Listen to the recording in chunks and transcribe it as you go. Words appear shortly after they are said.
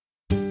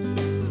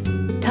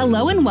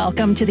Hello and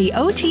welcome to the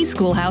OT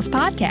Schoolhouse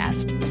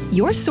Podcast,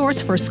 your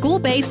source for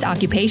school-based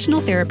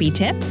occupational therapy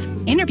tips,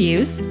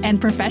 interviews,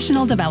 and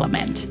professional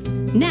development.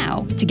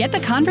 Now, to get the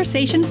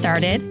conversation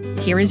started,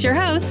 here is your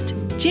host,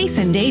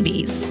 Jason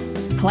Davies.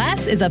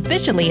 Class is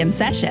officially in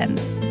session.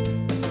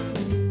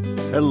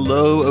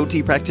 Hello,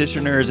 OT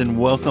practitioners, and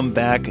welcome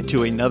back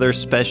to another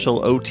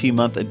special OT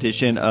month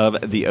edition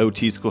of the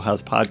OT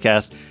Schoolhouse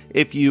Podcast.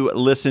 If you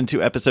listen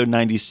to episode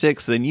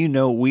 96, then you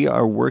know we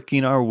are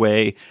working our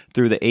way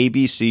through the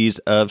ABCs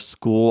of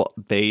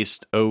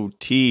school-based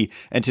OT.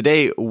 And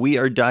today we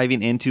are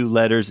diving into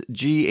letters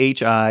G,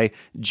 H, I,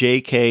 J,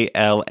 K,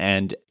 L,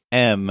 and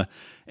M.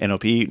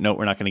 NLP, no,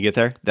 we're not going to get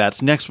there.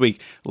 That's next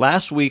week.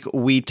 Last week,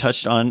 we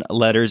touched on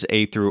letters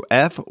A through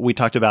F. We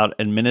talked about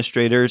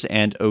administrators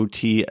and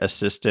OT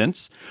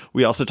assistants.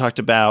 We also talked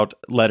about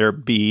letter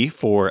B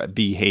for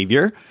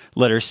behavior,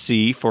 letter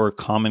C for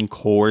Common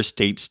Core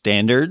state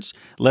standards,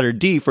 letter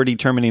D for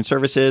determining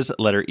services,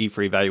 letter E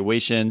for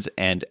evaluations,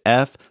 and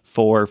F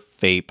for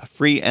FAPE,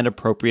 free and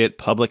appropriate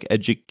public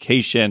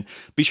education.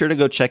 Be sure to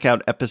go check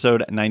out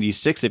episode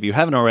 96 if you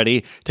haven't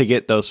already to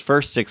get those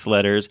first 6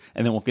 letters,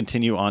 and then we'll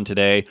continue on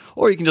today.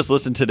 Or you can just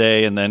listen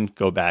today and then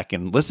go back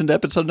and listen to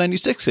episode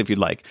 96 if you'd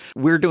like.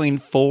 We're doing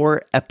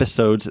 4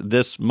 episodes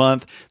this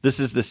month.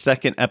 This is the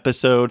second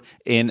episode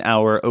in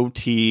our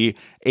OT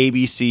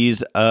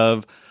ABCs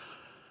of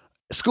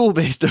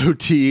School-based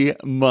OT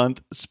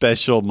month,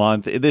 special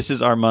month. This is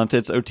our month.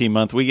 It's OT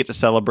month. We get to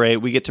celebrate.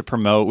 We get to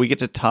promote. We get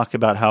to talk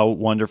about how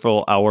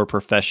wonderful our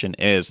profession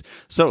is.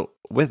 So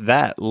with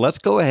that, let's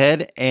go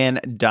ahead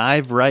and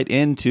dive right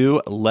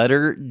into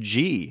letter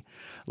G.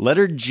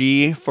 Letter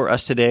G for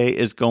us today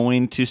is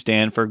going to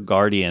stand for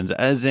guardians,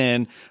 as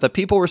in the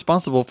people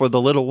responsible for the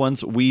little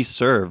ones we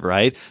serve,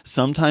 right?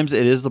 Sometimes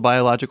it is the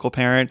biological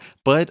parent,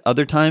 but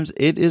other times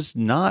it is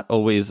not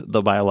always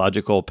the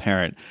biological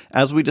parent.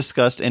 As we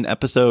discussed in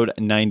episode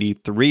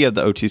 93 of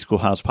the OT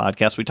Schoolhouse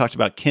Podcast, we talked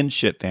about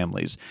kinship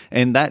families,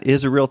 and that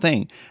is a real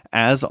thing.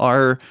 As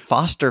our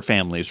foster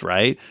families,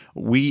 right?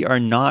 We are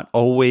not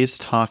always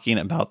talking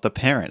about the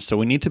parents. So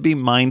we need to be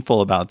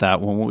mindful about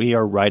that when we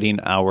are writing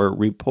our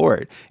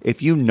report.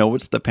 If you know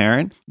it's the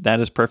parent,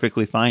 that is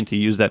perfectly fine to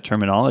use that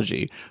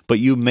terminology. But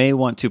you may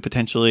want to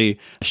potentially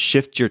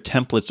shift your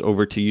templates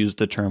over to use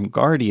the term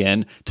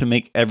guardian to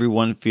make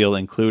everyone feel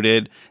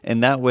included.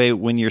 And that way,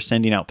 when you're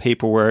sending out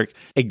paperwork,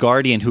 a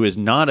guardian who is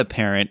not a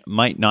parent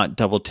might not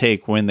double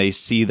take when they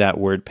see that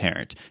word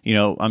parent. You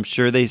know, I'm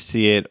sure they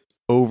see it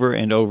over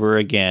and over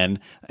again,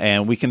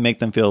 and we can make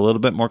them feel a little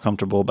bit more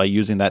comfortable by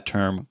using that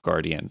term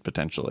guardian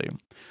potentially.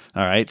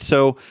 All right,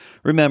 so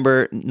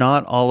remember,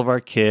 not all of our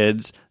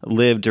kids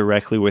live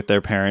directly with their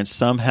parents.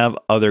 Some have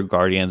other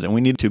guardians, and we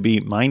need to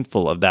be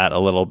mindful of that a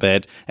little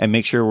bit and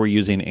make sure we're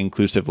using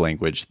inclusive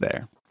language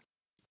there.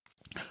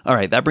 All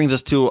right, that brings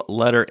us to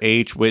letter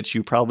H, which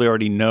you probably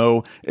already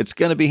know. It's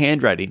going to be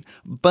handwriting,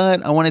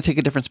 but I want to take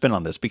a different spin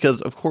on this because,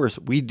 of course,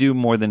 we do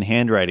more than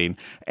handwriting.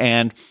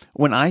 And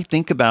when I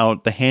think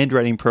about the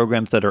handwriting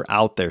programs that are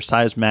out there,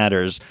 Size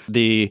Matters,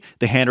 the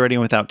Handwriting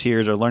Without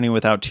Tears or Learning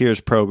Without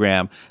Tears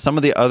program, some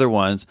of the other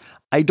ones,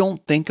 I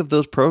don't think of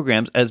those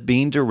programs as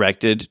being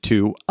directed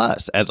to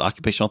us as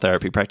occupational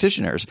therapy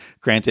practitioners.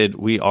 Granted,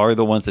 we are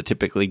the ones that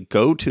typically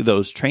go to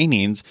those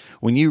trainings.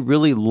 When you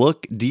really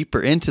look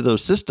deeper into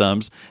those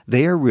systems,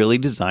 they are really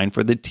designed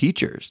for the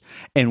teachers.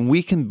 And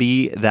we can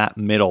be that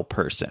middle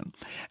person.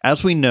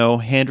 As we know,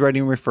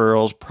 handwriting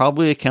referrals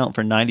probably account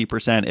for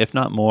 90%, if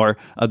not more,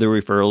 of the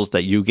referrals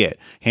that you get.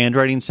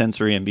 Handwriting,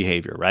 sensory, and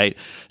behavior, right?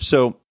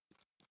 So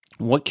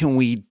what can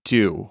we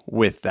do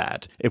with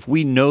that? If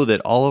we know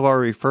that all of our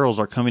referrals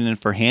are coming in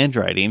for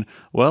handwriting,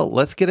 well,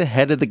 let's get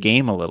ahead of the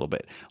game a little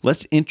bit.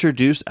 Let's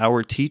introduce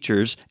our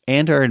teachers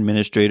and our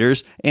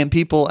administrators and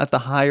people at the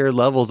higher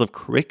levels of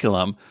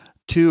curriculum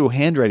to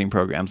handwriting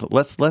programs.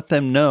 Let's let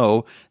them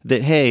know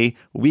that, hey,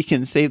 we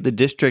can save the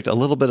district a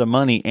little bit of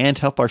money and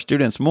help our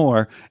students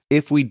more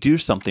if we do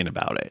something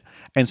about it.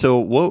 And so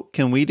what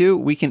can we do?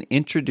 We can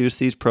introduce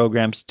these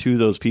programs to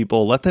those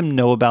people, let them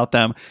know about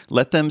them,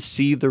 let them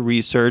see the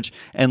research,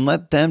 and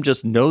let them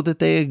just know that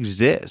they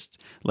exist.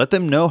 Let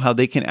them know how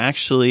they can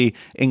actually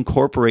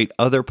incorporate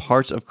other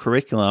parts of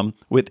curriculum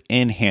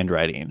within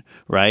handwriting,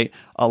 right?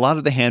 A lot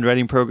of the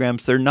handwriting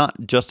programs, they're not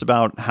just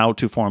about how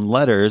to form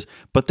letters,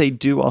 but they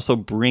do also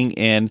bring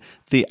in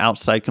the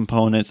outside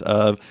components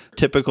of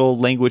typical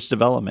language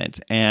development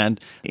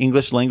and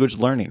English language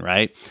learning,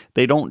 right?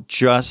 They don't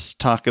just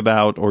talk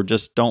about or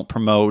just don't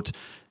promote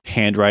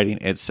handwriting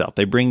itself.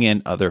 They bring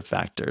in other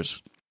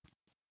factors.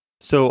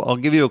 So I'll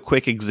give you a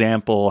quick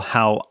example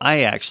how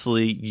I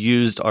actually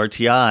used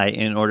RTI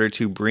in order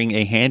to bring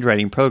a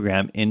handwriting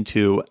program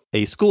into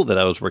a school that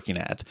I was working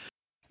at.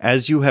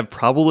 As you have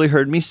probably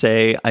heard me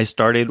say, I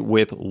started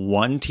with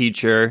one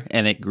teacher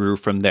and it grew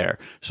from there.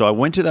 So I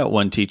went to that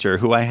one teacher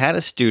who I had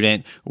a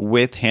student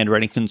with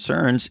handwriting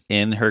concerns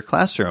in her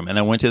classroom. And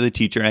I went to the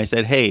teacher and I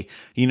said, hey,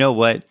 you know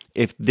what?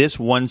 If this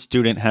one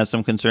student has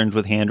some concerns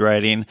with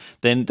handwriting,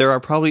 then there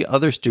are probably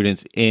other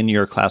students in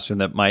your classroom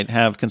that might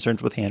have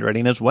concerns with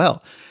handwriting as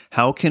well.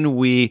 How can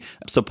we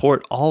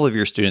support all of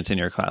your students in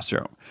your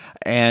classroom?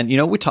 And,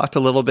 we talked a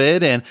little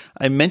bit, and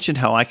I mentioned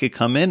how I could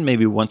come in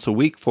maybe once a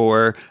week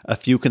for a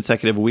few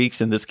consecutive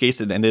weeks. In this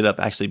case, it ended up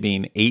actually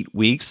being 8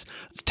 weeks.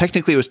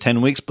 Technically, it was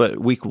 10 weeks, but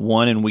week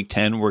 1 and week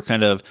 10 were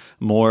kind of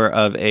more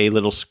of a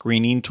little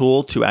screening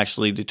tool to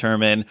actually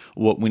determine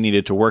what we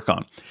needed to work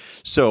on.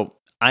 So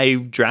I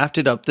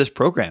drafted up this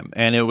program,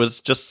 and it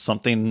was just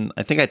something,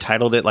 I think I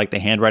titled it like the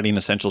Handwriting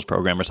Essentials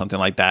Program or something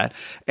like that.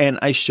 And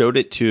I showed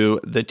it to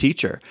the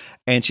teacher,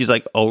 and she's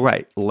like, "All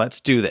right,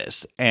 let's do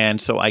this." And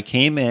so I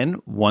came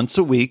in once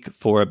a week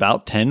for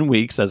about 10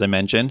 weeks, as I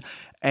mentioned.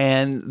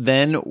 And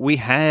then we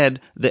had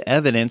the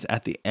evidence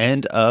at the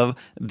end of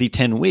the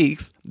 10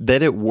 weeks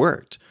that it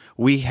worked.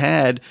 We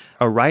had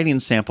a writing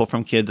sample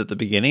from kids at the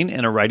beginning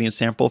and a writing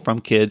sample from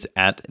kids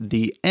at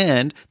the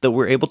end that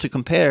we're able to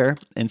compare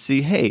and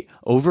see, hey,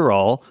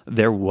 overall,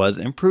 there was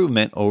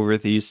improvement over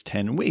these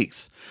 10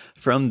 weeks.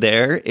 From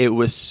there, it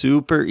was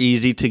super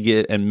easy to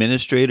get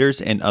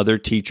administrators and other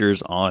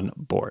teachers on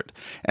board.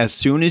 As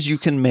soon as you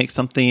can make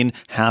something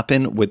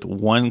happen with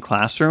one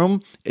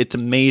classroom, it's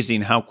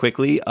amazing how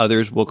quickly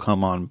others will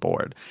come on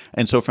board.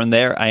 And so from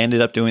there, I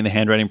ended up doing the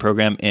handwriting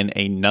program in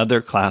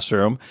another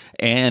classroom,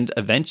 and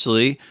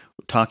eventually,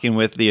 talking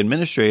with the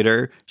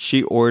administrator,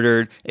 she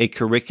ordered a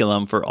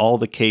curriculum for all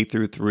the K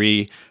through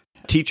 3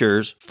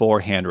 teachers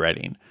for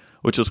handwriting,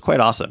 which was quite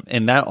awesome.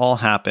 And that all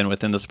happened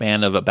within the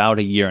span of about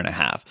a year and a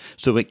half.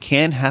 So it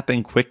can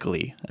happen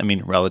quickly. I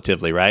mean,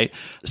 relatively, right?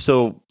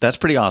 So that's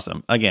pretty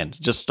awesome. Again,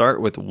 just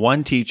start with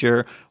one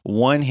teacher,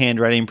 one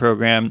handwriting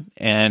program,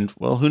 and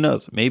well, who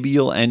knows? Maybe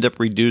you'll end up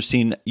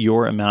reducing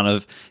your amount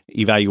of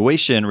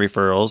evaluation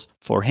referrals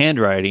for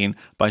handwriting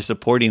by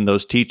supporting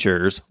those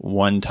teachers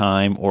one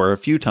time or a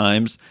few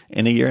times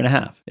in a year and a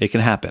half. It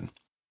can happen.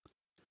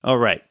 All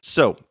right.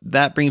 So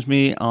that brings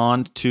me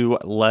on to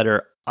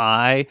letter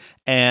I,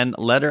 and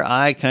letter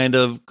I kind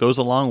of goes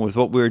along with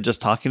what we were just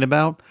talking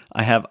about.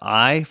 I have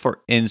I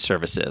for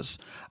in-services.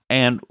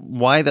 And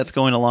why that's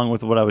going along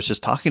with what I was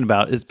just talking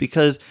about is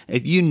because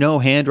if you know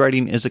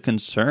handwriting is a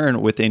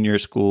concern within your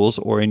schools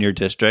or in your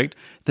district,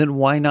 then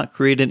why not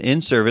create an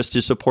in-service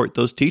to support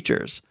those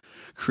teachers?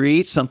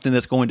 Create something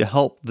that's going to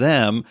help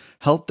them,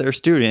 help their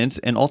students,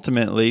 and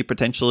ultimately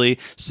potentially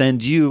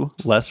send you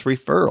less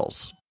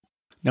referrals.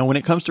 Now, when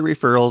it comes to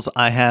referrals,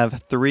 I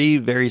have 3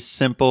 very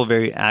simple,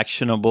 very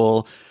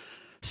actionable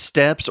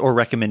steps or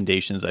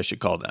recommendations, I should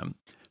call them.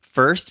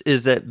 First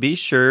is that be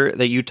sure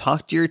that you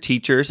talk to your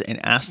teachers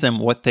and ask them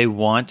what they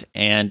want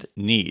and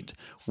need.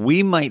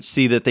 We might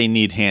see that they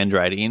need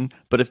handwriting,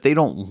 but if they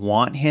don't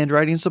want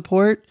handwriting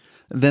support,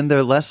 then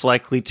they're less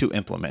likely to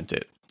implement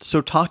it.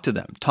 So talk to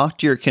them. Talk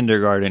to your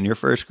kindergarten, your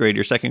first grade,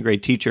 your second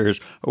grade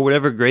teachers, or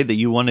whatever grade that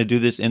you want to do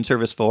this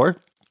in-service for,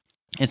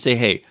 and say,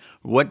 hey,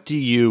 what do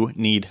you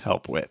need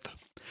help with?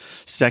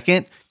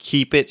 Second,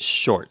 keep it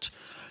short.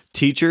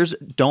 Teachers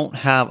don't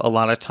have a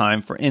lot of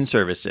time for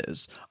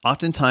in-services.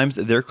 Oftentimes,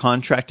 their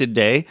contracted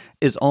day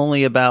is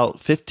only about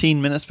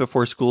 15 minutes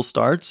before school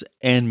starts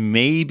and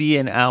maybe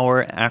an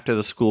hour after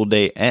the school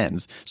day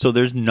ends. So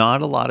there's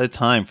not a lot of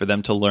time for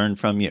them to learn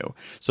from you.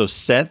 So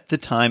set the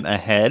time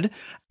ahead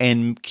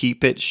and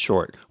keep it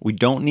short. We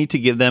don't need to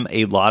give them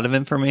a lot of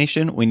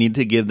information. We need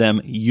to give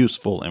them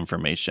useful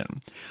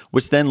information,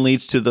 which then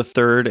leads to the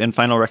third and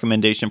final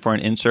recommendation for an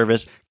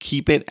in-service: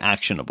 keep it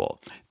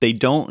actionable. They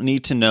don't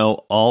need to know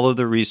all of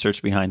the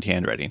research behind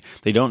handwriting.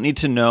 They don't need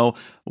to know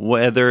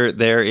whether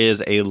there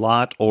is a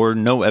lot or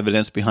no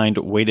evidence behind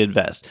weighted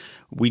vests.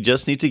 We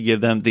just need to give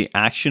them the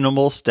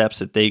actionable steps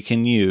that they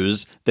can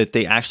use, that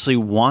they actually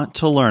want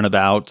to learn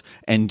about,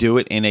 and do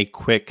it in a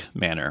quick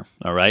manner.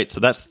 All right. So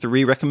that's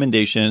 3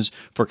 recommendations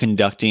for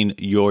conducting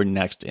your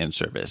next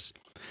in-service.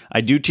 I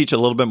do teach a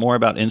little bit more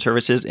about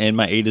in-services in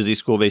my A to Z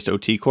school-based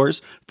OT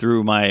course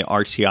through my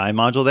RTI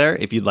module there,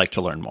 if you'd like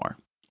to learn more.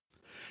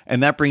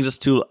 And that brings us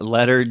to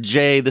letter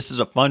J. This is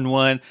a fun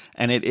one,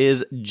 and it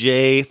is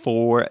J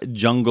for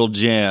Jungle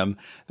Gym.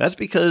 That's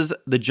because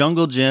the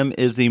Jungle Gym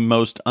is the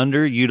most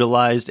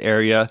underutilized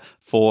area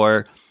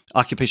for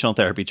occupational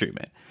therapy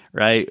treatment,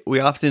 right? We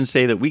often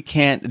say that we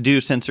can't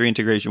do sensory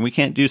integration. We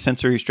can't do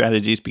sensory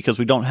strategies because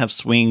we don't have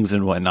swings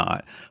and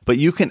whatnot. But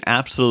you can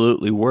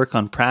absolutely work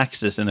on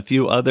praxis and a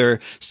few other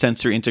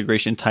sensory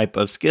integration type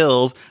of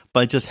skills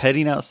by just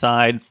heading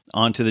outside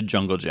onto the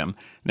Jungle Gym.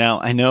 Now,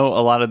 I know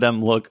a lot of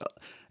them look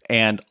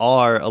and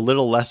are a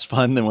little less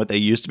fun than what they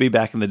used to be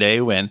back in the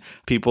day when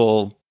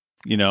people,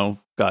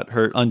 got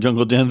hurt on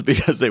jungle gyms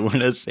because they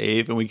weren't as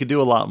safe, and we could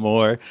do a lot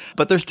more,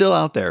 but they're still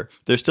out there.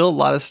 There's still a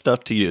lot of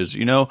stuff to use.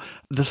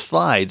 The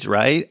slides,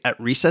 right? At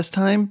recess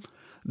time,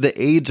 the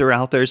aides are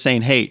out there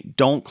saying, hey,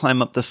 don't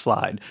climb up the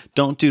slide.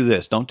 Don't do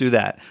this. Don't do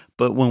that.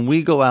 But when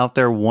we go out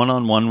there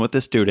one-on-one with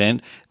the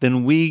student,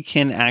 then we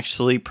can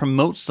actually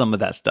promote some of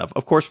that stuff.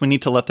 Of course, we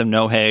need to let them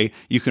know, hey,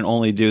 you can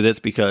only do this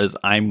because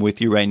I'm with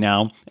you right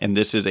now, and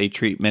this is a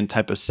treatment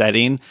type of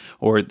setting,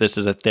 or this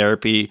is a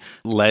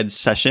therapy-led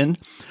session.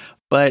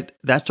 But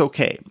that's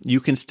okay. You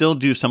can still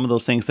do some of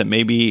those things that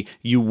maybe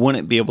you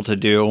wouldn't be able to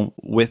do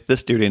with the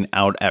student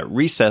out at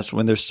recess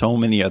when there's so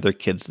many other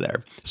kids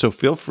there. So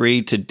feel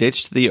free to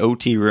ditch the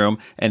OT room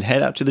and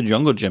head out to the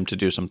jungle gym to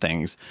do some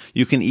things.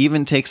 You can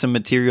even take some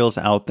materials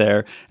out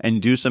there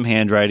and do some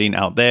handwriting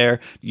out there.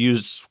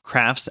 Use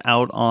crafts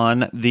out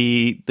on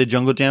the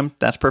jungle gym.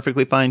 That's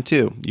perfectly fine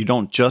too. You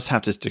don't just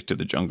have to stick to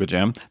the jungle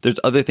gym. There's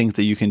other things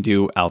that you can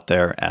do out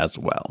there as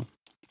well.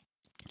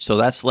 So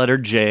that's letter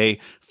J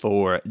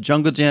for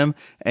jungle gym.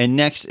 And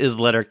next is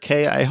letter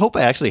K. I hope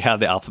I actually have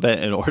the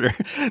alphabet in order.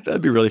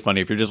 That'd be really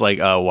funny if you're just like,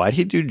 why did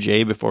he do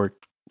J before,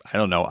 I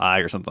don't know,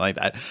 I or something like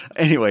that.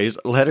 Anyways,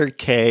 letter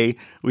K,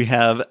 we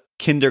have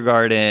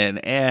kindergarten.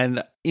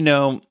 And,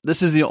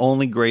 this is the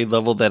only grade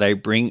level that I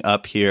bring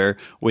up here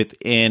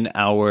within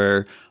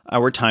our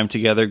time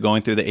together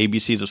going through the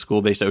ABCs of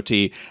school-based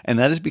OT. And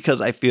that is because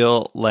I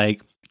feel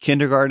like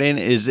kindergarten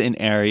is an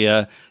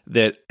area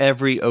that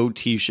every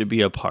OT should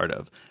be a part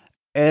of.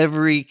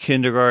 Every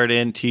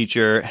kindergarten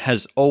teacher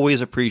has always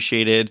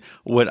appreciated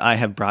what I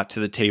have brought to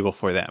the table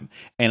for them.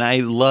 And I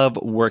love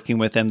working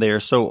with them. They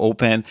are so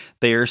open.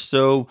 They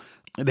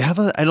have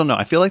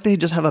I feel like they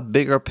just have a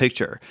bigger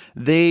picture.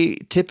 They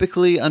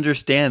typically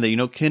understand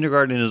that,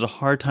 kindergarten is a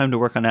hard time to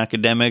work on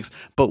academics,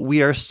 but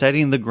we are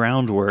setting the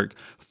groundwork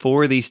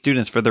for these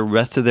students for the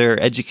rest of their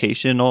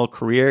educational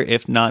career,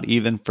 if not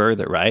even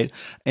further, right?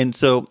 And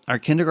so our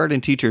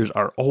kindergarten teachers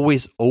are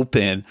always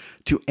open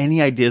to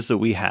any ideas that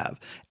we have.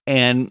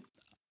 And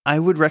I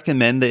would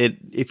recommend that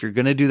if you're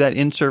going to do that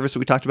in-service that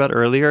we talked about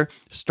earlier,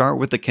 start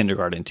with the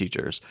kindergarten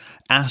teachers.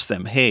 Ask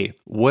them, hey,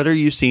 what are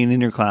you seeing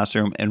in your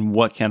classroom and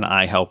what can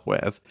I help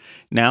with?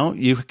 Now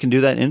you can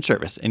do that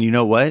in-service. And you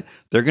know what?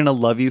 They're going to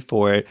love you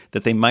for it,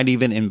 that they might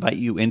even invite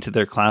you into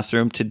their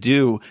classroom to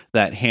do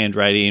that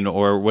handwriting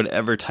or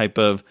whatever type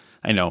of,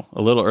 I know,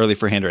 a little early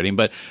for handwriting,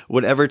 but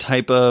whatever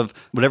type of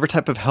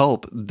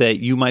help that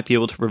you might be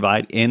able to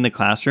provide in the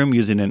classroom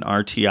using an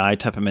RTI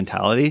type of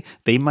mentality,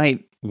 they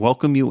might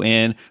welcome you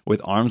in with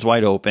arms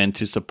wide open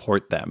to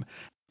support them.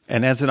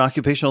 And as an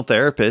occupational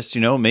therapist,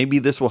 maybe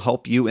this will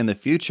help you in the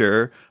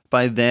future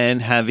by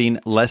then having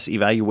less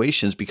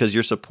evaluations because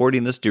you're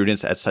supporting the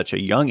students at such a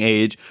young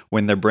age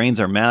when their brains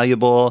are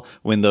malleable,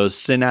 when those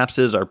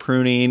synapses are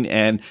pruning,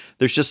 and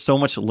there's just so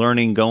much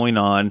learning going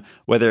on,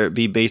 whether it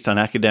be based on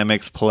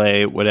academics,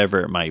 play, whatever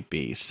it might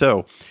be.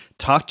 So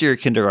talk to your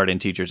kindergarten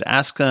teachers.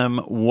 Ask them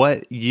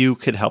what you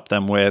could help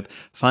them with.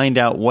 Find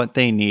out what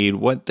they need,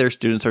 what their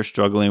students are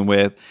struggling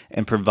with,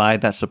 and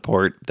provide that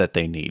support that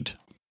they need.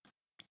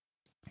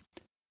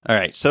 All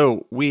right,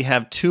 so we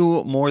have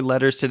two more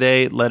letters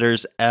today,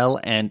 letters L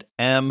and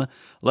M.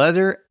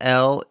 Letter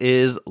L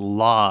is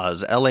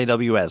laws,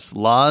 L-A-W-S,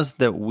 laws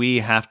that we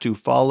have to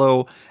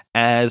follow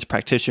as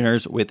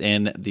practitioners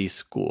within these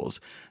schools.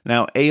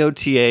 Now,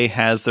 AOTA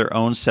has their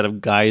own set of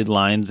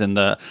guidelines in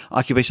the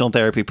occupational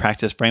therapy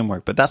practice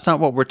framework, but that's not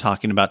what we're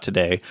talking about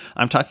today.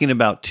 I'm talking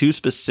about two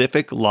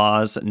specific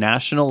laws,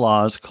 national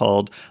laws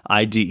called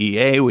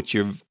IDEA, which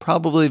you're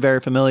probably very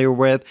familiar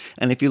with.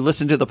 And if you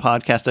listen to the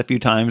podcast a few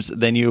times,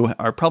 then you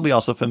are probably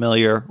also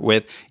familiar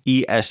with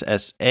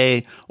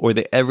ESSA, or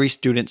the Every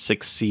Student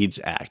Succeeds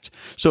Act.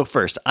 So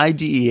first,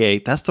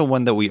 IDEA, that's the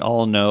one that we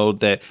all know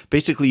that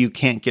basically you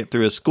can't get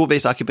through a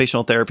school-based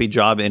occupational therapy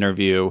job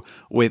interview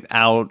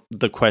without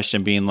the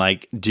question being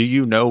like, do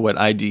you know what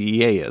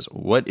IDEA is?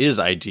 What is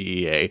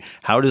IDEA?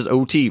 How does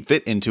OT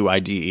fit into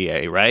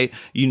IDEA, right?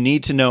 You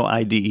need to know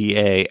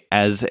IDEA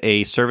as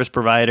a service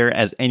provider,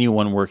 as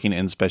anyone working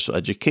in special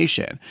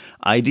education.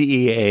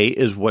 IDEA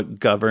is what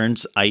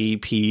governs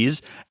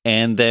IEPs,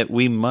 and that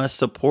we must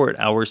support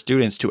our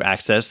students to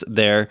access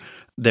their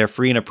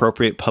free and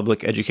appropriate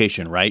public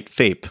education, right?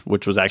 FAPE,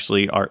 which was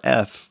actually our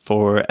F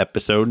for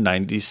episode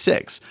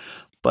 96.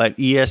 But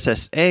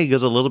ESSA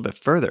goes a little bit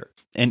further.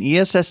 And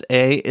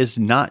ESSA is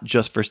not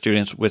just for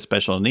students with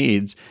special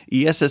needs.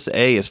 ESSA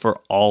is for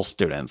all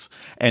students.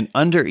 And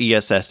under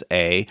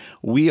ESSA,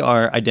 we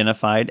are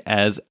identified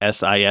as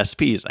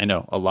SISPs. I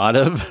know a lot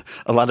of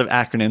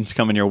acronyms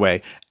coming your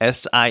way.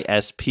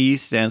 SISP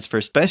stands for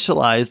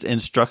Specialized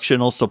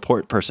Instructional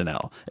Support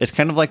Personnel. It's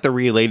kind of like the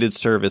related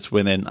service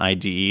within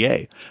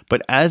IDEA.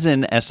 But as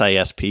an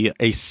SISP,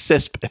 a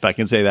CISP, if I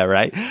can say that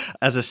right,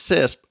 as a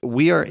CISP,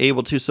 we are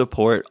able to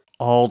support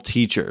all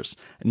teachers,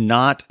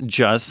 not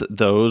just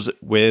those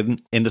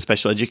in the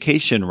special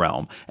education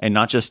realm, and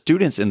not just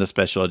students in the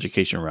special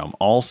education realm,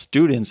 all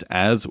students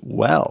as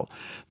well.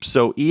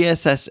 So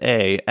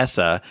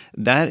ESSA,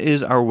 that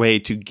is our way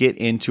to get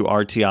into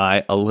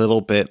RTI a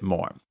little bit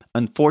more.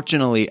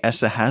 Unfortunately,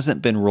 ESSA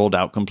hasn't been rolled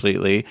out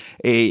completely.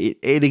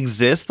 It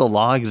exists, the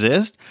law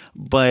exists,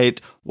 but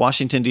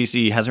Washington,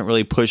 D.C. hasn't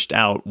really pushed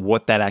out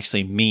what that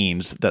actually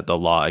means that the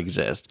law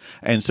exists.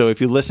 And so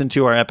if you listen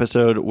to our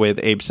episode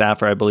with Abe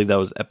Saffer, I believe that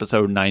was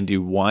episode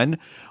 91,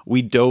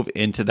 we dove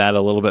into that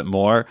a little bit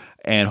more,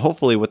 and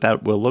hopefully what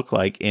that will look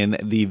like in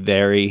the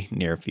very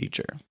near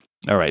future.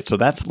 All right, so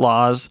that's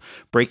laws,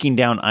 breaking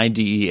down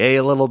IDEA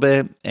a little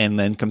bit, and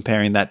then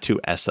comparing that to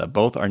ESSA.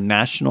 Both are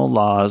national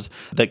laws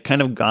that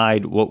kind of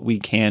guide what we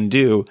can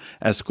do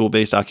as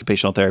school-based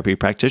occupational therapy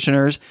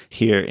practitioners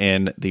here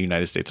in the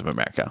United States of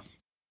America.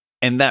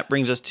 And that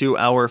brings us to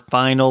our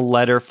final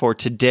letter for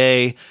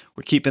today.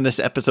 We're keeping this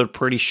episode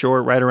pretty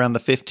short, right around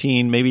the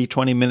 15, maybe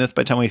 20 minutes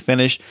by the time we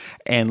finish.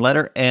 And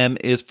letter M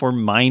is for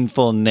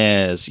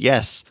mindfulness.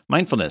 Yes,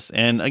 mindfulness.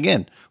 And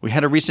again, we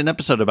had a recent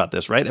episode about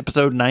this, right?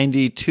 Episode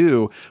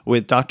 92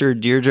 with Dr.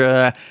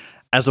 Deirdre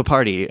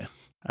Azzopardi.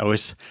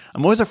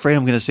 I'm always afraid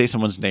I'm going to say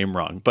someone's name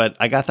wrong, but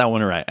I got that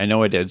one right. I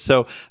know I did.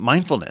 So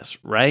mindfulness,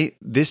 right?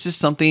 This is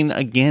something,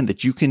 again,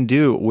 that you can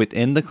do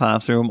within the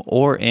classroom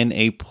or in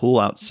a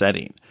pull-out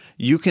setting.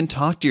 You can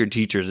talk to your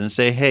teachers and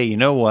say, hey, you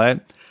know what?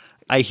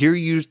 I hear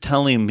you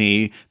telling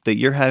me that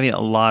you're having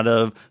a lot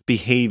of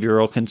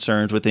behavioral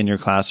concerns within your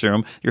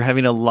classroom. You're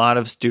having a lot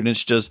of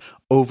students just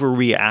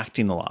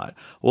overreacting a lot.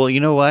 Well, you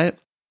know what?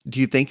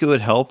 Do you think it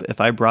would help if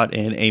I brought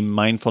in a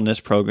mindfulness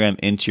program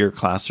into your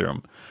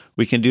classroom?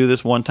 We can do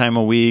this one time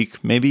a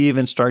week, maybe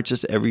even start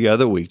just every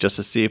other week just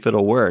to see if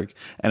it'll work.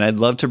 And I'd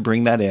love to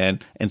bring that in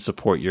and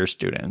support your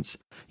students.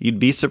 You'd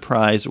be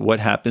surprised what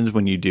happens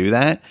when you do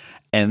that.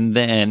 And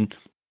then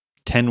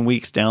 10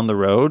 weeks down the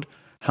road,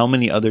 how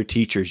many other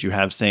teachers you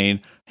have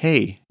saying,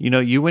 hey,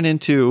 you went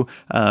into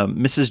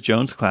Mrs.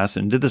 Jones' class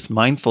and did this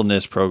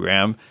mindfulness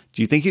program.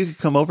 Do you think you could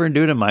come over and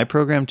do it in my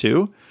program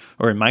too?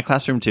 Or in my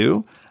classroom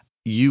too?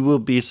 You will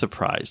be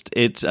surprised.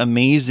 It's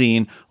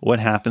amazing what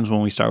happens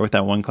when we start with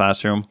that one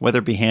classroom, whether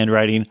it be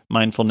handwriting,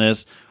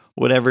 mindfulness,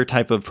 whatever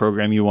type of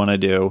program you want to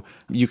do.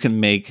 You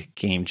can make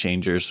game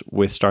changers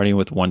with starting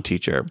with one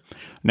teacher.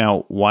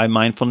 Now, why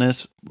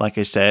mindfulness? Like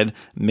I said,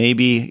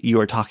 maybe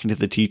you are talking to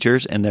the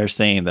teachers and they're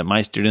saying that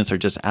my students are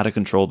just out of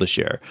control this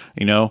year.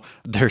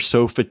 They're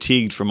so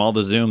fatigued from all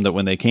the Zoom that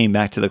when they came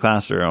back to the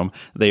classroom,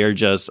 they are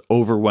just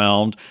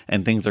overwhelmed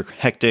and things are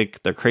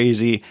hectic, they're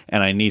crazy,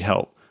 and I need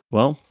help.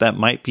 Well, that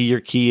might be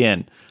your key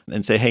in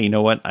and say, hey, you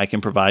know what? I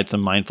can provide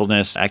some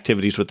mindfulness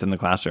activities within the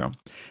classroom.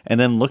 And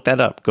then look that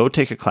up. Go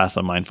take a class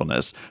on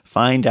mindfulness.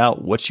 Find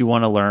out what you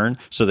want to learn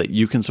so that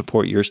you can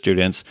support your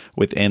students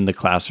within the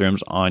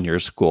classrooms on your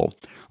school.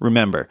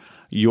 Remember,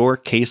 your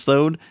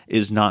caseload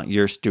is not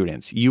your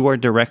students. You are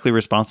directly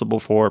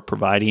responsible for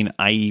providing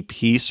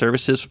IEP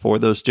services for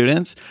those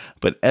students,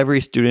 but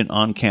every student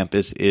on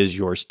campus is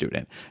your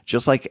student.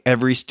 Just like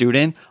every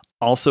student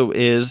also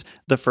is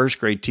the first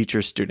grade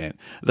teacher's student.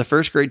 The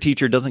first grade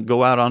teacher doesn't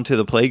go out onto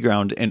the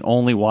playground and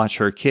only watch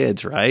her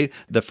kids, right?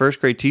 The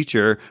first grade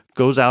teacher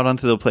goes out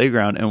onto the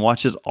playground and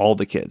watches all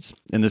the kids.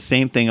 And the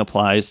same thing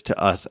applies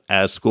to us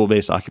as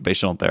school-based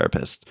occupational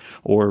therapists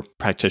or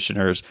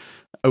practitioners,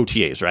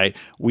 OTAs, right?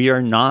 We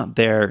are not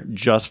there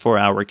just for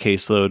our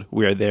caseload.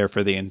 We are there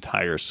for the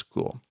entire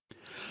school.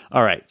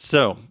 All right,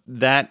 so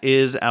that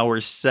is our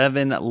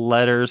 7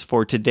 letters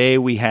for today.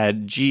 We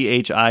had G,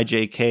 H, I,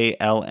 J, K,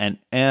 L, and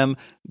M,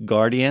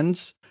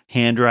 guardians,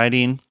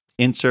 handwriting,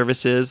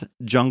 in-services,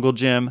 jungle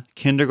gym,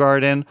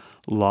 kindergarten,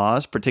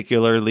 laws,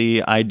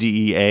 particularly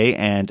IDEA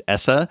and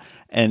ESSA,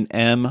 and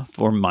M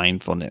for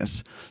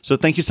mindfulness. So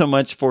thank you so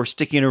much for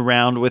sticking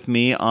around with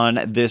me on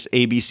this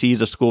ABCs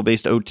of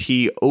School-Based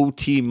OT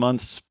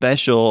Month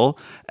special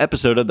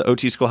episode of the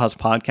OT Schoolhouse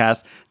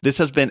podcast. This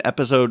has been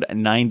episode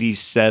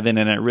 97,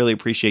 and I really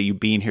appreciate you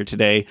being here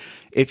today.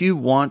 If you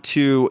want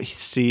to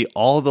see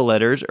all the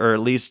letters, or at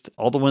least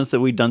all the ones that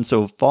we've done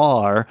so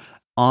far,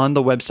 on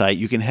the website,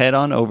 you can head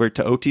on over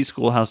to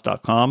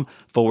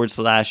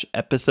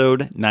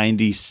otschoolhouse.com/episode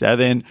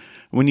 97.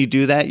 When you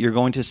do that, you're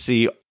going to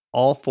see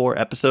all 4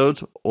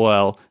 episodes,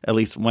 well, at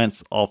least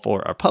once all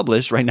 4 are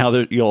published. Right now,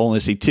 you'll only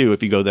see 2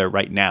 if you go there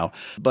right now.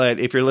 But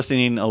if you're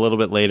listening a little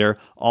bit later,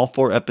 all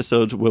 4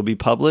 episodes will be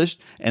published,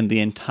 and the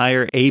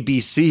entire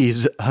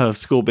ABCs of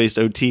school-based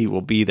OT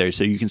will be there.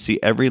 So you can see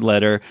every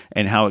letter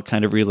and how it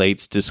kind of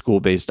relates to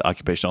school-based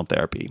occupational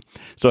therapy.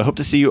 So I hope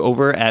to see you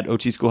over at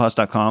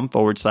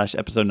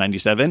otschoolhouse.com/episode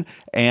 97.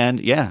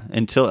 And yeah,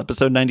 until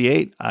episode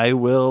 98, I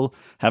will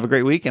have a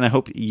great week, and I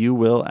hope you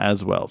will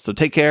as well. So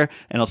take care,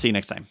 and I'll see you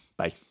next time.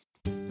 Bye.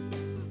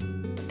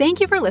 Thank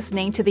you for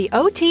listening to the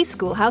OT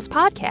Schoolhouse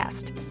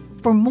podcast.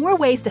 For more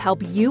ways to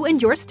help you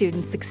and your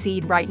students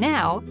succeed right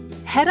now,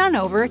 head on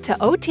over to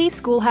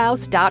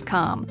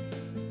otschoolhouse.com.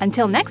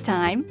 Until next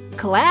time,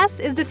 class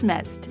is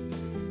dismissed.